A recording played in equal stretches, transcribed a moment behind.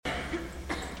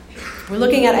We're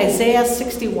looking at Isaiah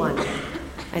 61.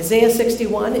 Isaiah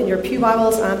 61 in your pew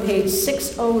Bibles on page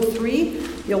 603.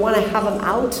 You'll want to have them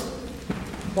out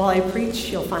while I preach.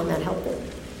 You'll find that helpful.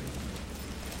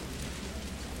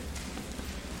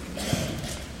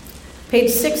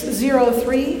 Page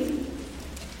 603.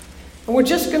 And we're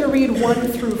just going to read 1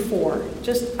 through 4.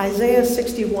 Just Isaiah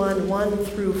 61, 1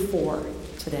 through 4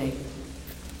 today.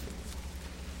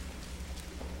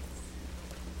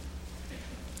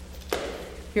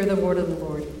 Hear the word of the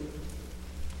Lord.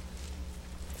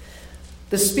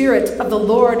 The Spirit of the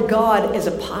Lord God is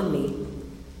upon me,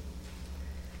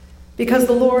 because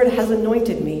the Lord has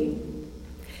anointed me.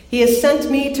 He has sent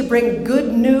me to bring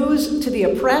good news to the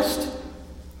oppressed,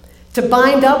 to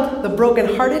bind up the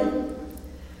brokenhearted,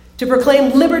 to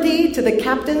proclaim liberty to the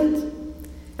captives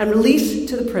and release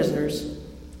to the prisoners,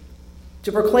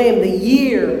 to proclaim the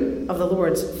year of the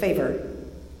Lord's favor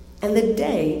and the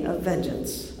day of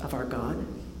vengeance of our God,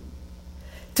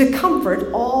 to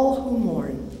comfort all who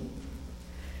mourn,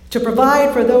 to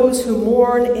provide for those who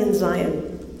mourn in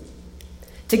Zion,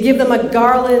 to give them a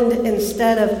garland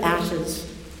instead of ashes,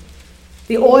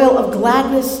 the oil of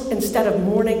gladness instead of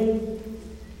mourning,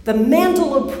 the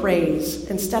mantle of praise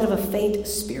instead of a faint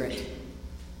spirit.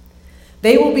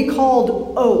 They will be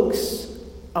called oaks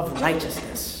of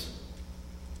righteousness,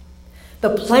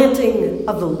 the planting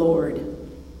of the Lord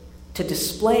to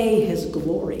display his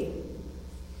glory.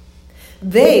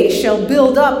 They shall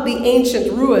build up the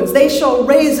ancient ruins. They shall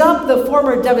raise up the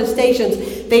former devastations.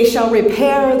 They shall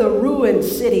repair the ruined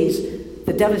cities,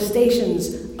 the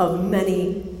devastations of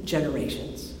many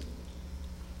generations.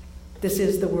 This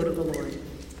is the word of the Lord.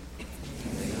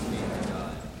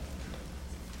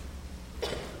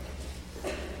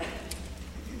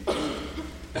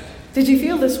 Did you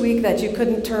feel this week that you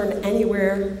couldn't turn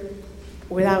anywhere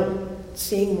without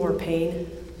seeing more pain?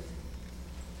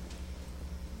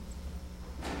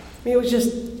 I mean, it was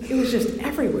just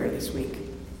everywhere this week.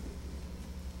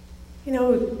 You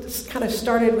know, this kind of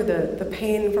started with the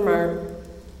pain from our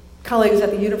colleagues at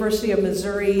the University of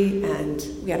Missouri, and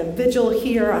we had a vigil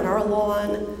here on our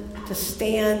lawn to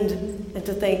stand and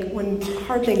to think when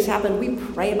hard things happen, we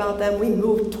pray about them, we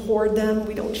move toward them,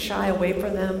 we don't shy away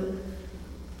from them.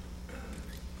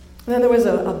 And then there was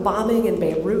a bombing in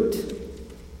Beirut,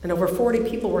 and over 40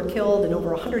 people were killed, and over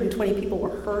 120 people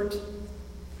were hurt.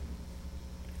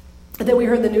 And then we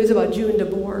heard the news about June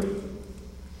DeBoer.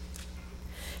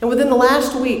 And within the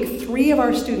last week, 3 of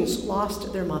our students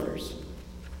lost their mothers.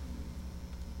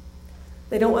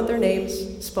 They don't want their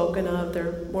names spoken of.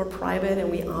 They're more private,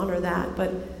 and we honor that.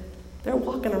 But they're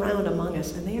walking around among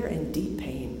us, and they are in deep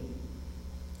pain.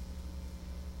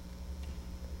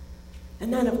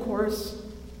 And then, of course,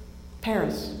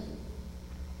 Paris.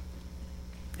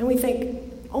 And we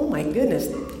think, oh my goodness,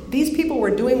 these people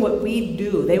were doing what we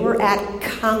do. They were at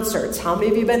concerts. How many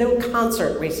of you have been to a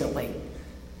concert recently?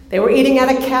 They were eating at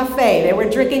a cafe. They were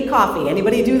drinking coffee.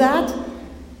 Anybody do that?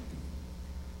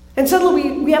 And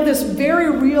suddenly we have this very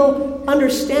real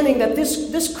understanding that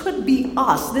this could be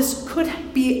us. This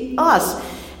could be us.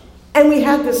 And we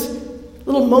had this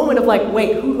little moment of like,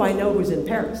 wait, who do I know who's in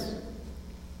Paris?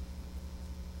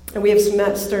 And we have a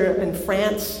semester in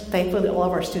France. Thankfully, all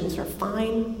of our students are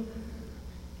fine.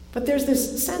 But there's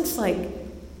this sense like,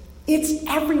 it's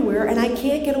everywhere and I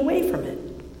can't get away from it.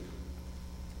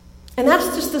 And that's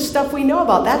just the stuff we know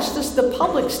about. That's just the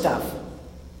public stuff.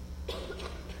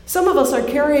 Some of us are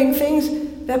carrying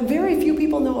things that very few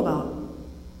people know about.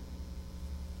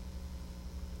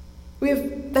 We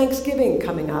have Thanksgiving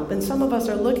coming up, and some of us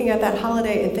are looking at that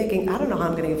holiday and thinking, I don't know how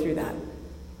I'm going to get through that.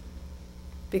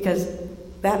 Because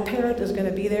that parent is going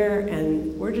to be there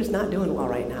and we're just not doing well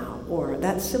right now. Or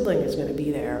that sibling is going to be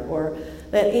there. Or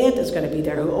that aunt is going to be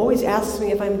there who always asks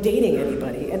me if I'm dating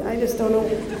anybody. And I just don't know.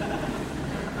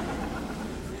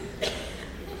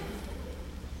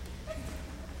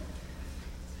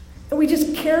 And we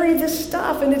just carry this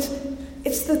stuff. And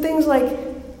it's the things like,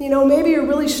 you know, maybe you're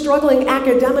really struggling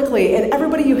academically and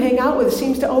everybody you hang out with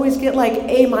seems to always get like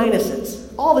A-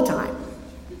 all the time.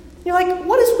 You're like,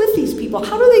 what is with these people?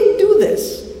 How do they do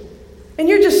this? And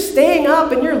you're just staying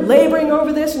up and you're laboring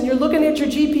over this and you're looking at your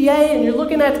GPA and you're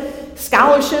looking at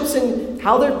scholarships and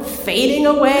how they're fading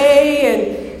away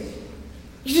and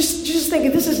you're just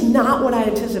thinking, this is not what I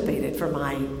anticipated for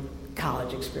my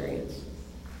college experience.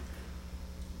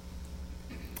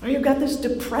 Or you've got this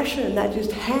depression that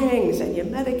just hangs and you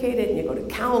medicate it and you go to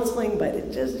counseling, but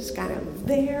it just is kind of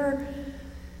there.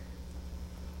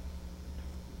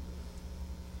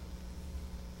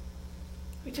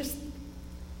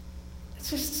 It's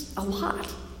just a lot.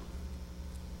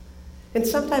 And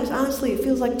sometimes, honestly, it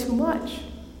feels like too much.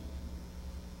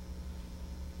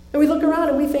 And we look around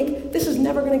and we think, this is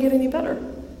never going to get any better.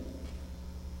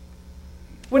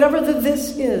 Whatever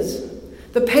this is,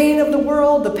 the pain of the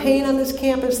world, the pain on this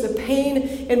campus, the pain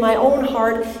in my own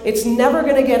heart, it's never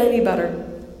going to get any better.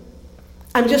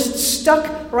 I'm just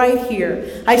stuck right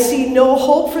here. I see no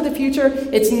hope for the future.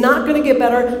 It's not going to get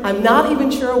better. I'm not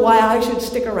even sure why I should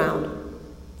stick around.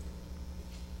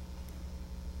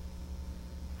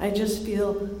 I just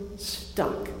feel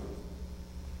stuck.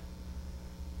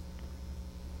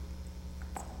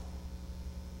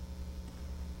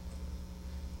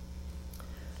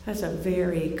 That's a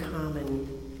very common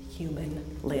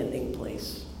human landing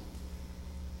place.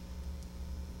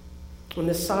 When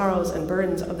the sorrows and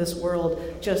burdens of this world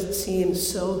just seem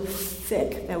so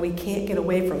thick that we can't get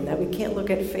away from, that we can't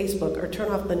look at Facebook or turn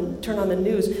on the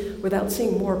news without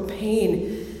seeing more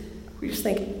pain, we just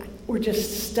think, we're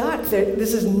just stuck.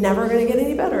 This is never going to get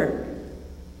any better.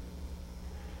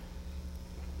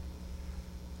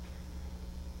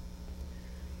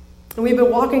 And we've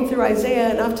been walking through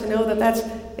Isaiah enough to know that that's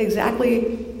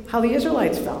exactly how the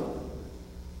Israelites felt.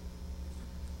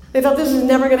 They thought this is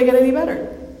never going to get any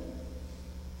better.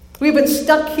 We've been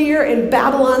stuck here in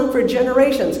Babylon for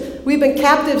generations. We've been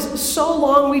captives so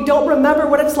long we don't remember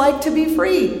what it's like to be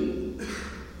free.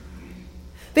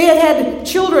 They had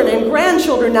children and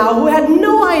grandchildren now who had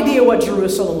no idea what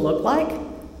Jerusalem looked like,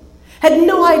 had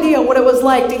no idea what it was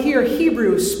like to hear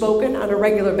Hebrew spoken on a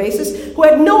regular basis, who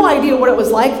had no idea what it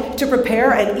was like to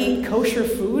prepare and eat kosher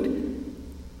food,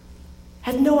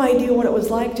 had no idea what it was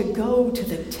like to go to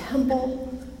the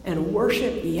temple and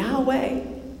worship Yahweh.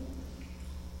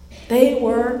 They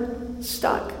were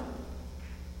stuck.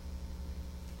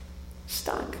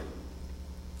 Stuck.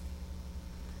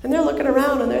 And they're looking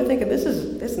around and they're thinking, this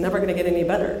is never going to get any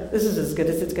better. This is as good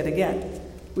as it's going to get.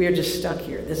 We are just stuck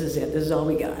here. This is it. This is all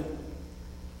we got.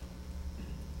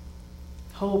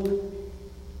 Hope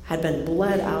had been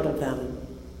bled out of them.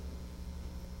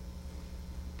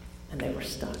 And they were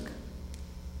stuck.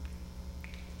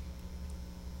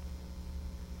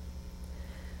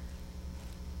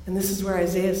 And this is where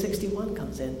Isaiah 61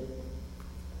 comes in.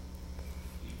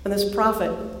 And this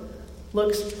prophet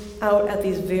looks out at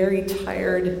these very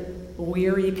tired,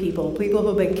 weary people who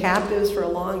have been captives for a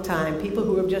long time, people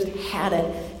who have just had it,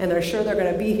 and they're sure they're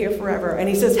going to be here forever. And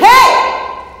he says,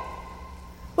 hey!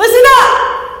 Listen up!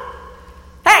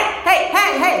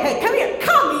 Hey,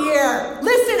 come here!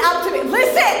 Listen up to me,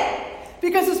 listen!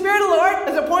 Because the Spirit of the Lord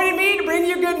has appointed me to bring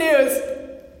you good news.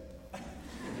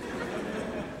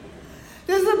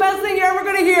 This is the best thing you're ever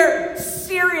going to hear.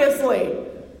 Seriously.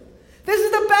 This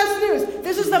is the best news.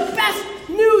 This is the best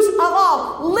news of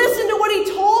all. Listen to what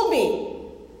he told me.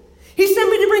 He sent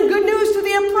me to bring good news to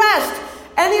the oppressed.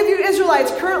 Any of you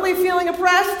Israelites currently feeling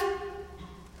oppressed?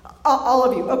 All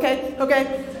of you. Okay.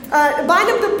 Bind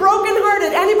up the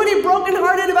brokenhearted. Anybody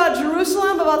brokenhearted about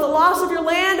Jerusalem, about the loss of your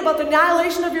land, about the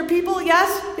annihilation of your people?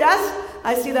 Yes.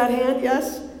 I see that hand.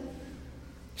 Yes.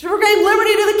 Should proclaim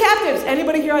liberty to the captives.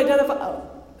 Anybody here identify?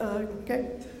 Okay.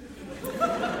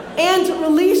 And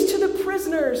release to the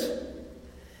prisoners.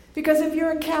 Because if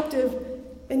you're a captive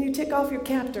and you take off your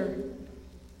captor,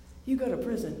 you go to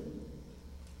prison.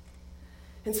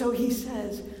 And so he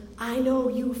says, I know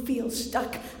you feel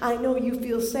stuck. I know you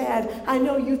feel sad. I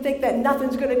know you think that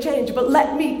nothing's going to change. But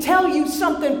let me tell you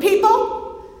something,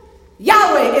 people.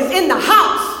 Yahweh is in the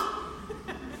house.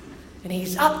 And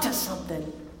he's up to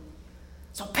something.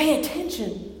 So pay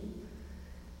attention,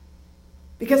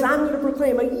 because I'm going to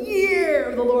proclaim a year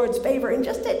of the Lord's favor and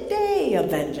just a day of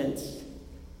vengeance.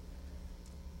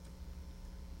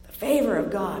 The favor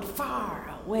of God far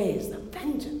outweighs the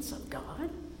vengeance of God.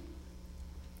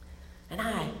 And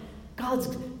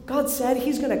God said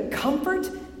he's going to comfort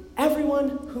everyone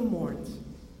who mourns.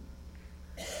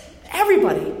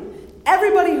 Everybody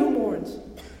who mourns.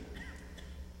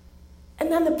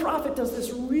 And then the prophet does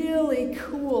this really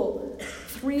cool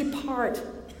 3-part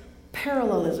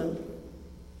parallelism.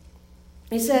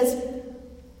 He says,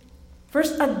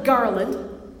 first a garland,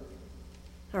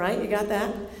 all right, you got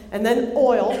that? And then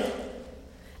oil,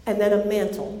 and then a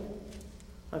mantle,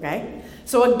 okay?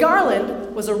 So a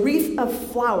garland was a wreath of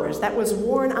flowers that was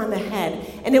worn on the head,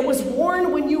 and it was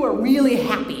worn when you were really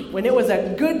happy, when it was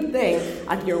a good thing.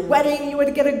 At your wedding, you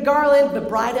would get a garland, the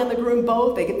bride and the groom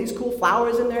both, they get these cool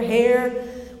flowers in their hair.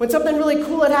 When something really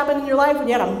cool had happened in your life, when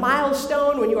you had a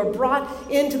milestone, when you were brought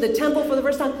into the temple for the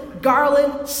first time,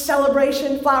 garland,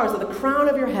 celebration, flowers at the crown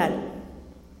of your head.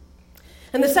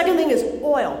 And the second thing is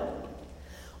oil.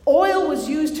 Oil was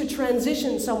used to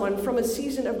transition someone from a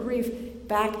season of grief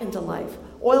back into life.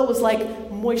 Oil was like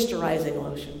moisturizing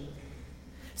lotion.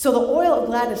 So the oil of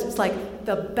gladness is like like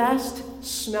the best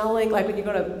smelling, like when you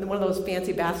go to one of those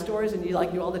fancy bath stores and you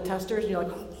like do all the testers and you're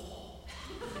like, oh.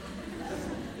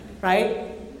 Right?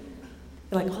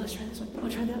 You're like, oh, let's try this one. Oh,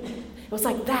 try that one. It was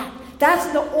like that.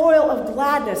 That's the oil of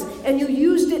gladness. And you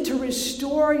used it to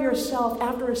restore yourself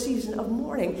after a season of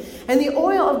mourning. And the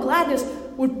oil of gladness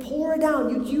would pour down.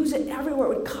 You'd use it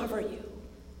everywhere. It would cover you.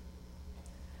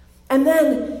 And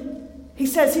then he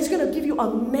says he's going to give you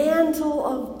a mantle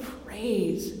of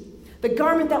praise. The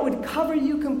garment that would cover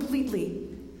you completely.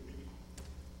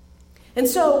 And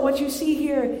so what you see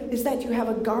here is that you have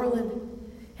a garland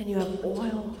and you have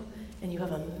oil and you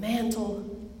have a mantle.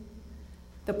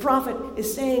 The prophet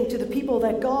is saying to the people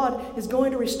that God is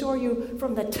going to restore you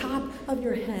from the top of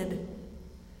your head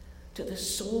to the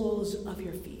soles of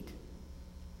your feet.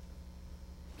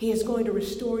 He is going to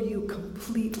restore you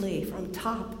completely from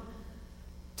top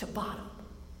to bottom.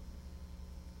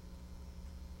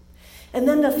 And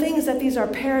then the things that these are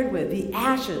paired with, the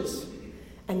ashes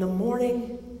and the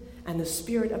mourning and the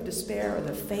spirit of despair or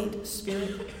the faint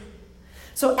spirit.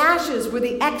 So ashes were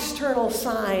the external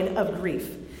sign of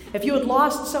grief. If you had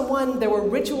lost someone, there were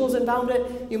rituals involved in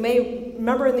it. You may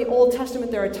remember in the Old Testament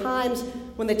there are times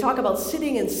when they talk about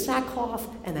sitting in sackcloth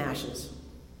and ashes.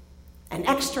 An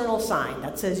external sign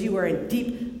that says you were in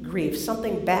deep grief.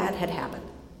 Something bad had happened.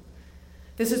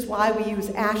 This is why we use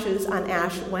ashes on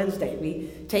Ash Wednesday. We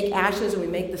take ashes and we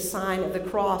make the sign of the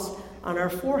cross on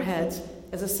our foreheads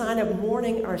as a sign of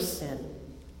mourning our sin.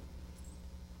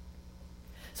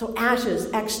 So ashes,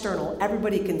 external,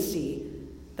 everybody can see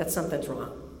that something's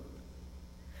wrong.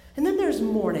 And then there's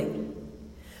mourning.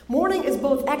 Mourning is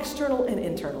both external and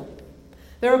internal.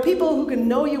 There are people who can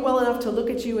know you well enough to look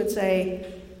at you and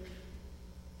say,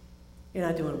 you're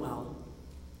not doing well.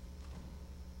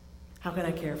 How can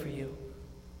I care for you?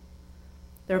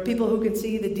 There are people who can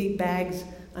see the deep bags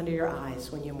under your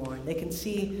eyes when you mourn. They can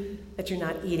see that you're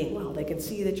not eating well. They can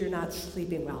see that you're not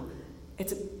sleeping well.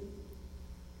 It's an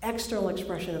external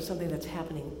expression of something that's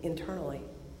happening internally.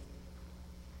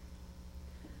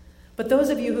 But those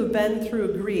of you who've been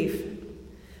through grief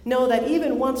know that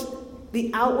even once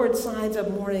the outward signs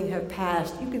of mourning have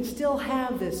passed, you can still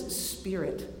have this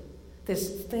spirit,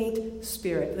 this faint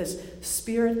spirit, this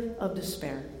spirit of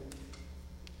despair.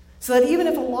 So that even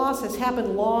if a loss has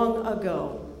happened long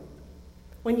ago,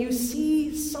 when you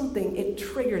see something, it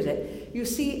triggers it. You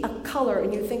see a color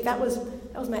and you think that was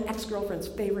my ex-girlfriend's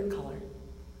favorite color.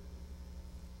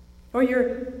 Or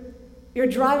you're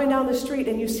driving down the street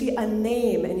and you see a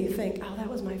name and you think, oh, that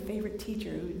was my favorite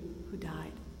teacher who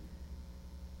died.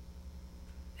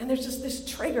 And there's just this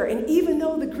trigger. And even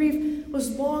though the grief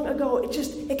was long ago,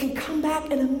 it can come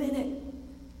back in a minute.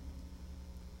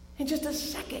 In just a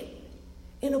second.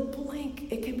 In a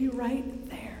blink, it can be right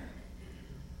there.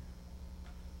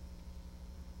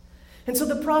 And so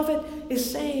the prophet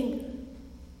is saying,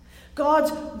 God's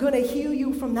going to heal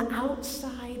you from the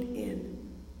outside in.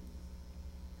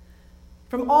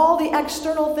 From all the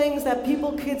external things that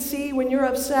people could see when you're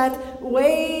upset,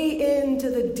 way into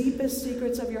the deepest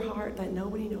secrets of your heart that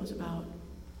nobody knows about.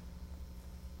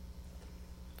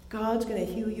 God's going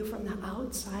to heal you from the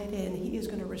outside in. He is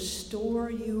going to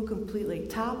restore you completely,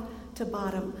 top to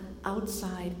bottom,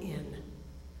 outside in.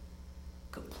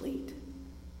 Complete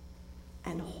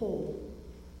and whole.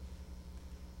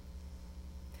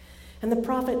 And the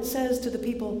prophet says to the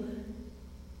people,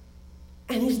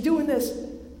 and he's doing this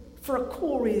for a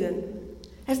cool reason.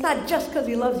 It's not just because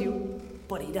he loves you,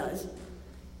 but he does.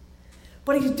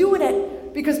 But he's doing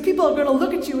it because people are going to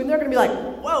look at you and they're going to be like,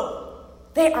 whoa,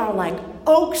 they are like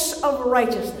oaks of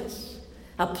righteousness,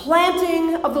 a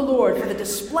planting of the Lord for the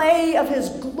display of his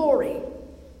glory.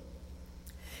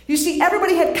 You see,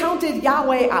 everybody had counted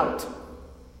Yahweh out.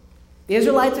 The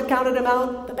Israelites had counted him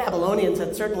out. The Babylonians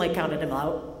had certainly counted him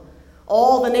out.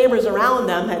 All the neighbors around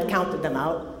them had counted them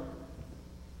out.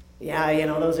 Yeah,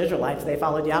 those Israelites, they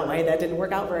followed Yahweh. That didn't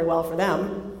work out very well for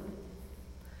them.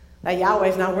 That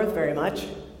Yahweh's not worth very much.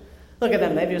 Look at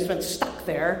them. They've just been stuck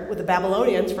there with the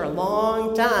Babylonians for a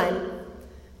long time.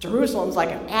 Jerusalem's like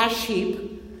an ash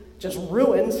heap, just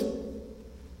ruins.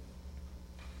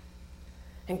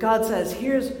 And God says,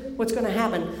 here's what's going to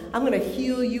happen. I'm going to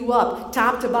heal you up,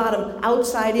 top to bottom,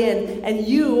 outside in, and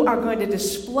you are going to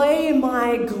display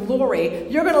my glory.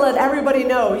 You're going to let everybody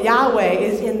know Yahweh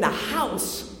is in the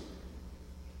house.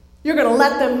 You're going to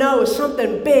let them know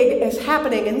something big is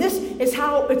happening, and this is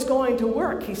how it's going to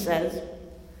work, he says.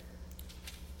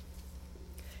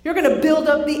 You're going to build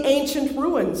up the ancient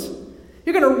ruins.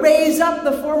 You're going to raise up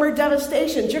the former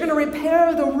devastations. You're going to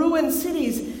repair the ruined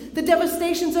cities, the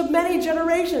devastations of many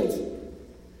generations.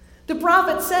 The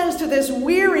prophet says to this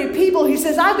weary people, he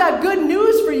says, I've got good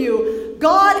news for you.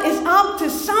 God is up to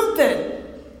something.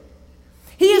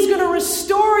 He is going to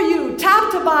restore you,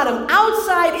 top to bottom,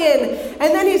 outside in,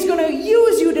 and then he's going to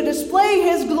use you to display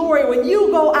his glory when you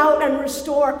go out and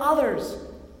restore others.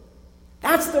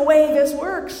 That's the way this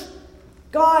works.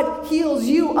 God heals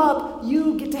you up.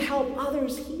 You get to help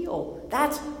others heal.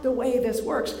 That's the way this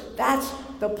works. That's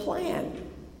the plan.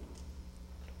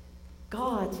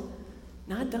 God's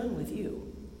not done with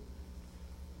you.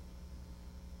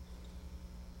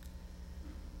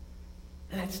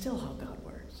 And that's still how God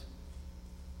works.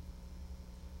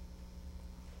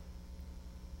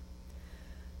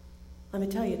 Let me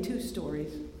tell you 2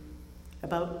 stories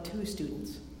about 2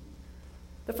 students.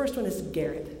 The first one is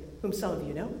Garrett, whom some of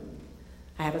you know.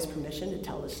 I have his permission to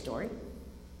tell this story.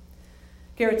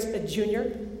 Garrett's a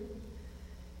junior.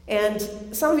 And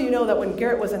some of you know that when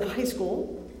Garrett was in high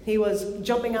school, he was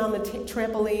jumping on the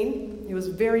trampoline. He was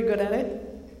very good at it.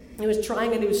 He was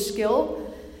trying a new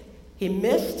skill. He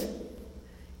missed.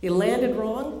 He landed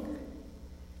wrong.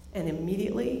 And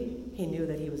immediately, he knew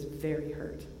that he was very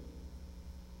hurt.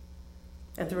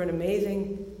 And through an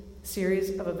amazing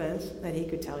series of events that he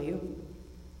could tell you,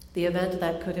 the event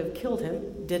that could have killed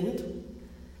him didn't,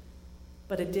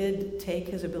 but it did take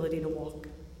his ability to walk.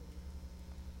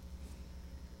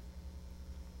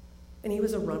 And he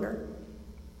was a runner,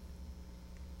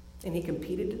 and he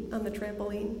competed on the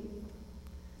trampoline.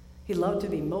 He loved to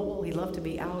be mobile, he loved to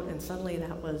be out, and suddenly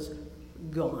that was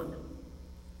gone.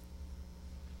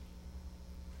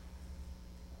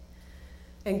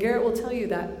 And Garrett will tell you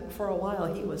that for a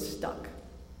while he was stuck.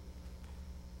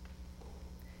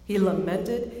 He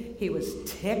lamented, he was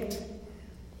ticked.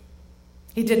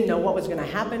 He didn't know what was going to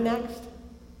happen next.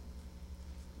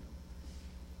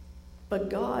 But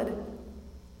God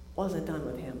wasn't done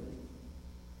with him.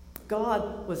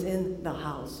 God was in the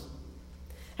house.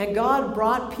 And God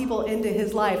brought people into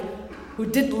his life who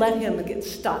didn't let him get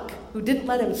stuck, who didn't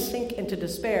let him sink into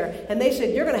despair. And they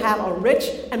said, you're going to have a rich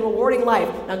and rewarding life.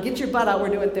 Now get your butt out, we're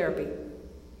doing therapy.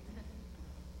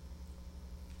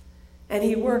 And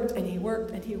he worked and he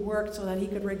worked and he worked so that he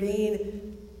could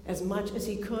regain as much as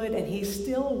he could. And he's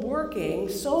still working,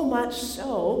 so much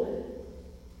so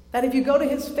that if you go to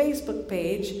his Facebook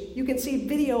page, you can see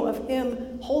video of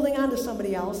him holding on to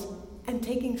somebody else and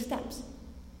taking steps.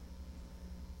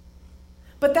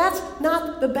 But that's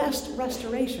not the best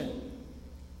restoration.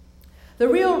 The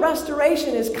real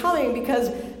restoration is coming because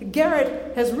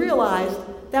Garrett has realized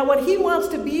that what he wants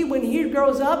to be when he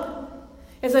grows up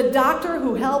is a doctor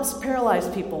who helps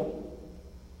paralyzed people.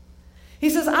 He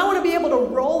says, I want to be able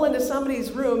to roll into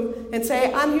somebody's room and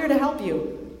say, I'm here to help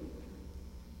you.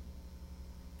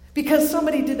 Because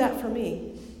somebody did that for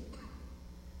me.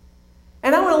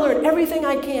 And I want to learn everything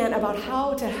I can about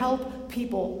how to help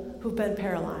people who've been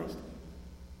paralyzed.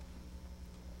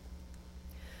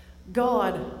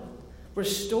 God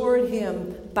restored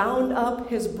him, bound up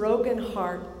his broken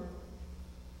heart,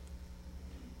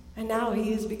 and now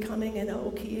he is becoming an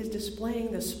oak. He is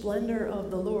displaying the splendor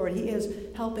of the Lord. He is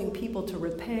helping people to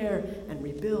repair and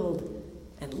rebuild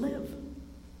and live.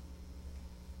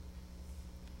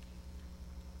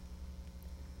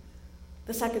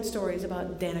 The second story is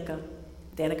about Danica.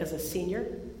 Danica's a senior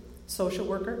social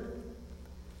worker.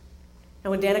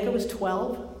 And when Danica was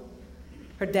 12,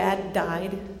 her dad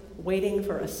died waiting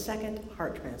for a second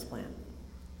heart transplant,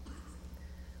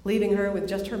 leaving her with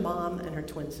just her mom and her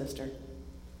twin sister.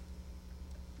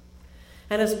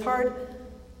 And as part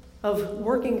of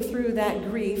working through that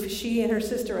grief, she and her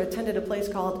sister attended a place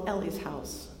called Ellie's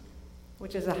House,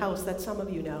 which is a house that some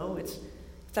of you know. It's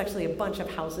actually a bunch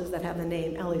of houses that have the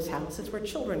name Ellie's House. It's where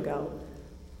children go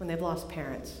when they've lost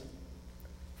parents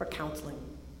for counseling.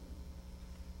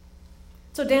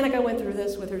 So Danica went through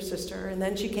this with her sister, and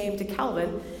then she came to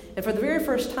Calvin, and for the very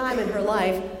first time in her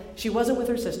life, she wasn't with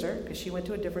her sister because she went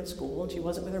to a different school, and she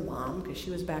wasn't with her mom because she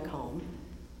was back home.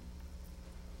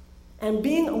 And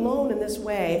being alone in this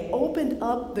way opened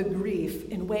up the grief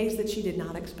in ways that she did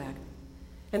not expect.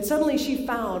 And suddenly she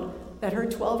found that her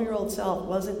 12-year-old self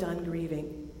wasn't done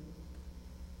grieving.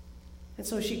 And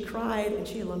so she cried and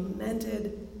she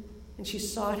lamented and she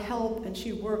sought help and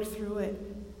she worked through it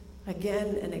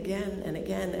again and again and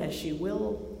again, as she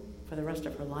will for the rest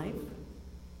of her life.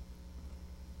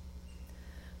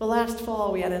 Well, last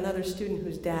fall we had another student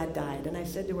whose dad died, and I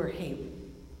said to her, hey,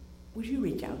 would you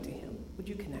reach out to him? Would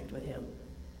you connect with him?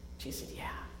 She said, yeah,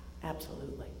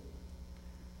 absolutely.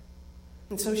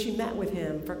 And so she met with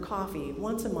him for coffee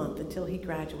once a month until he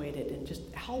graduated and just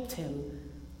helped him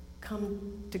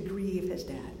come to grieve his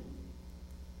dad.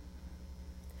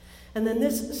 And then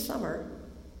this summer,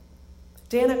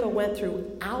 Danica went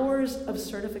through hours of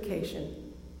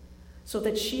certification so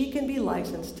that she can be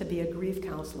licensed to be a grief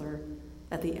counselor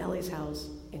at the Ellie's house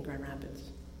in Grand Rapids.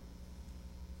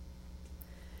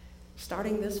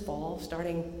 Starting this fall,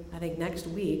 I think next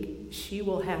week, she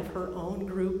will have her own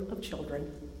group of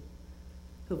children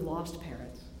who've lost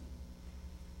parents.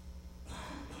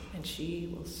 And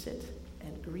she will sit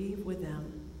and grieve with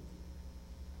them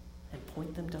and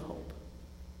point them to hope.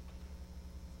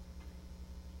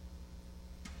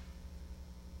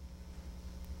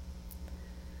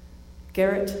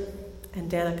 Garrett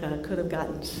and Danica could have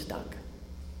gotten stuck.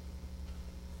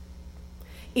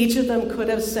 Each of them could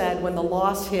have said when the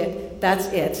loss hit, that's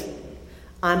it.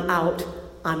 I'm out.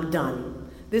 I'm done.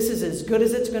 This is as good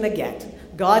as it's going to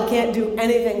get. God can't do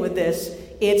anything with this.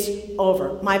 It's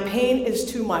over. My pain is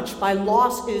too much. My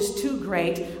loss is too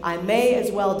great. I may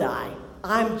as well die.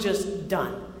 I'm just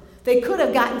done. They could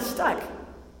have gotten stuck.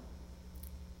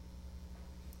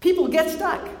 People get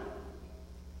stuck.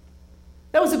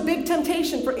 That was a big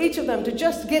temptation for each of them to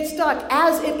just get stuck,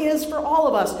 as it is for all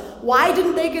of us. Why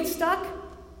didn't they get stuck?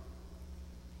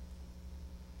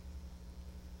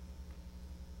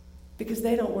 Because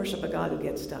they don't worship a God who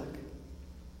gets stuck.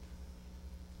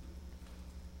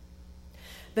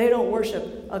 They don't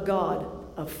worship a God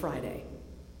of Friday.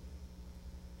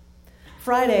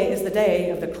 Friday is the day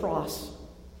of the cross.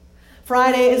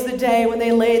 Friday is the day when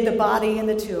they laid the body in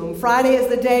the tomb. Friday is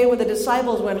the day when the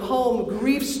disciples went home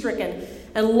grief-stricken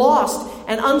and lost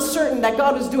and uncertain that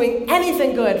God was doing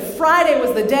anything good. Friday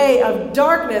was the day of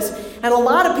darkness, and a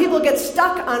lot of people get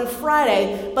stuck on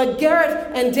Friday, but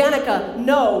Garrett and Danica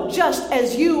know, just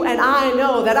as you and I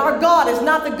know, that our God is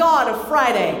not the God of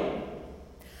Friday.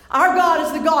 Our God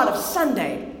is the God of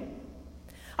Sunday.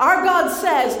 Our God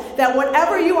says that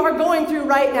whatever you are going through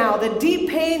right now, the deep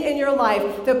pain in your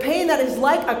life, the pain that is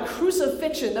like a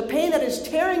crucifixion, the pain that is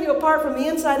tearing you apart from the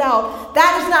inside out,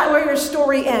 that is not where your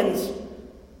story ends.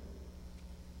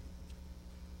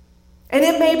 And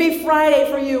it may be Friday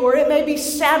for you, or it may be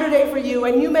Saturday for you,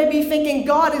 and you may be thinking,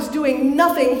 God is doing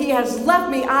nothing. He has left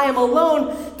me. I am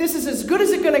alone. This is as good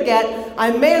as it's going to get.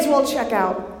 I may as well check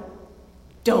out.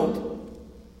 Don't.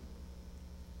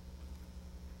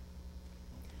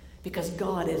 Because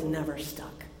God is never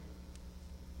stuck.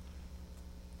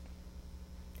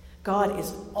 God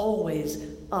is always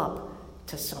up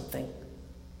to something.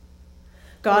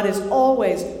 God is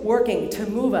always working to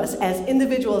move us as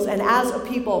individuals and as a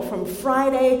people from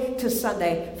Friday to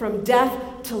Sunday, from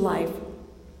death to life.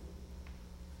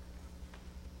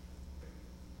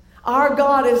 Our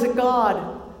God is a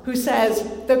God who says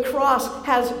the cross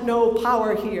has no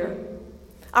power here.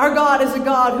 Our God is a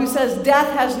God who says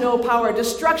death has no power,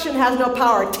 destruction has no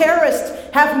power,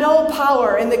 terrorists have no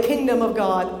power in the kingdom of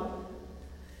God.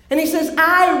 And he says,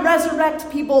 I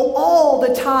resurrect people all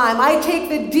the time. I take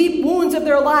the deep wounds of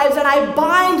their lives and I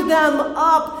bind them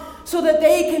up so that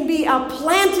they can be a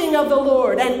planting of the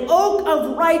Lord, an oak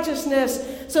of righteousness,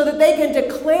 so that they can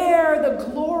declare the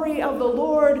glory of the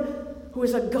Lord, who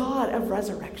is a God of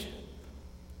resurrection.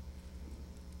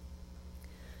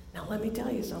 Now let me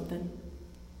tell you something.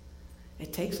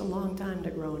 It takes a long time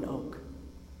to grow an oak.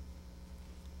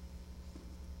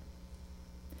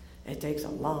 It takes a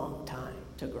long time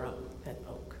to grow an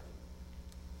oak.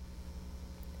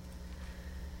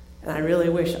 And I really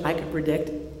wish I could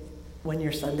predict when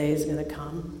your Sunday is going to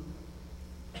come.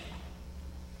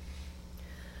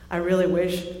 I really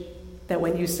wish that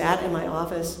when you sat in my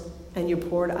office and you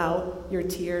poured out your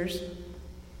tears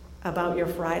about your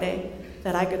Friday,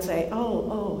 that I could say,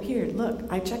 oh, here, look,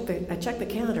 I checked the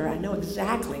calendar. I know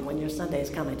exactly when your Sunday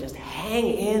is coming. Just hang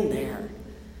in there.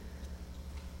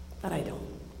 But I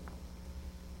don't.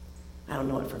 I don't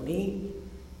know it for me,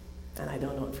 and I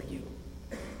don't know it for you.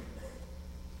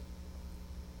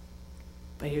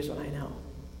 But here's what I know.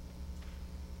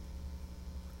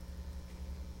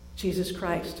 Jesus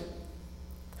Christ,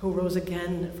 who rose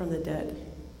again from the dead,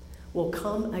 will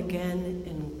come again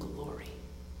in glory.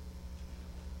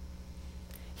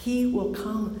 He will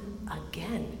come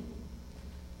again.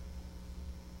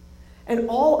 And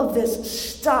all of this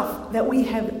stuff that we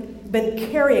have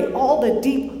been carrying, all the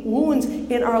deep wounds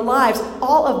in our lives,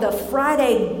 all of the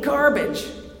Friday garbage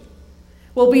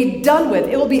will be done with.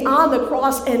 It will be on the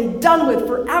cross and done with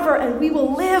forever, and we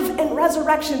will live in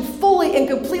resurrection fully and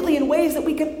completely in ways that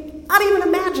we can not even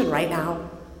imagine right now.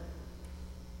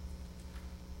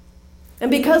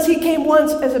 And because he came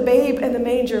once as a babe in the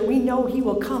manger, we know he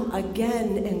will come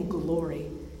again in glory.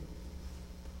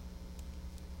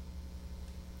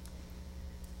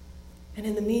 And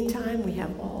in the meantime, we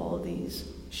have all these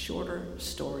shorter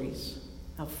stories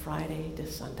of Friday to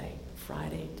Sunday,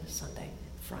 Friday to Sunday,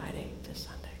 Friday to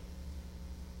Sunday.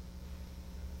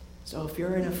 So if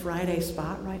you're in a Friday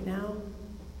spot right now,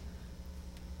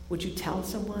 would you tell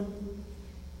someone?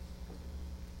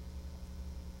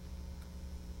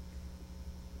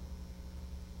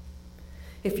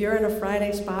 If you're in a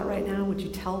Friday spot right now, would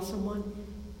you tell someone?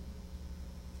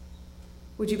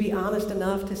 Would you be honest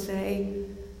enough to say,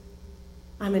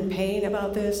 I'm in pain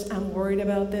about this, I'm worried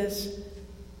about this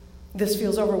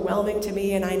feels overwhelming to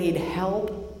me and I need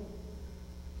help?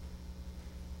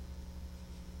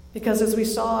 Because as we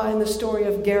saw in the story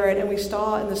of Garrett, and we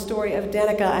saw in the story of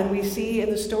Danica, and we see in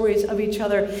the stories of each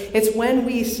other, it's when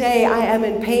we say, I am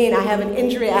in pain, I have an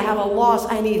injury, I have a loss,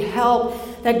 I need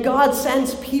help, that God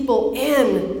sends people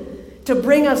in to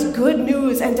bring us good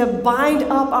news and to bind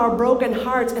up our broken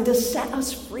hearts and to set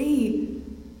us free.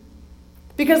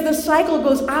 Because the cycle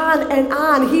goes on and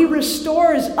on. He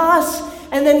restores us,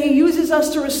 and then he uses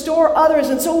us to restore others.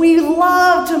 And so we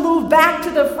love to move back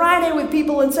to the Friday with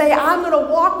people and say, I'm going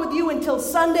to walk with you until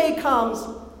Sunday comes.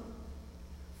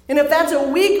 And if that's a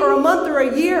week or a month or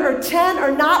a year or 10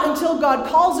 or not until God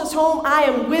calls us home, I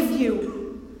am with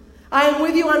you. I am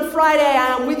with you on Friday.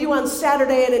 I am with you on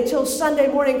Saturday. And until Sunday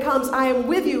morning comes, I am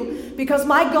with you because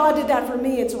my God did that for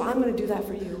me. And so I'm going to do that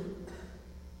for you.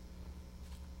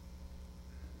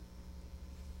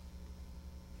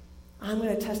 I'm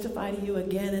going to testify to you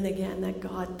again and again that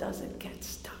God doesn't get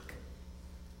stuck.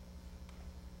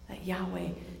 That Yahweh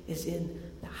is in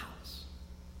the house.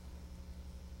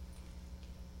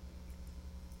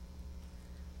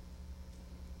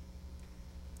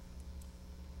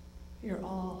 We're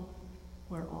all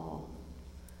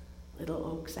little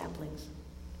oak saplings.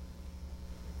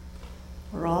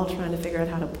 We're all trying to figure out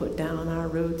how to put down our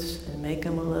roots and make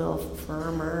them a little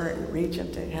firmer and reach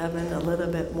up to heaven a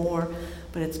little bit more.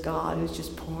 But it's God who's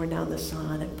just pouring down the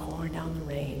sun and pouring down the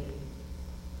rain.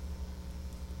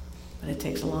 But it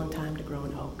takes a long time to grow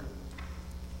an oak.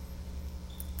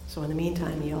 So in the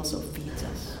meantime, he also feeds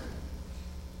us.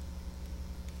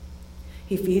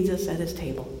 He feeds us at his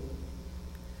table.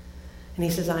 And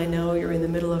he says, I know you're in the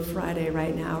middle of Friday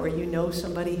right now, or you know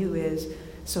somebody who is,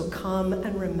 so come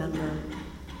and remember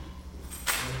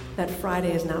that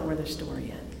Friday is not where the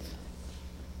story ends.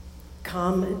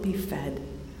 Come and be fed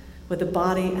with the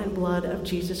body and blood of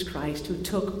Jesus Christ, who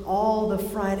took all the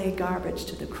Friday garbage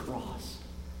to the cross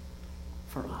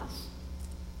for us.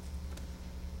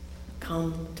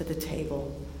 Come to the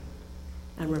table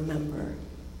and remember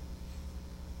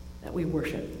that we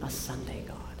worship a Sunday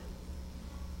God.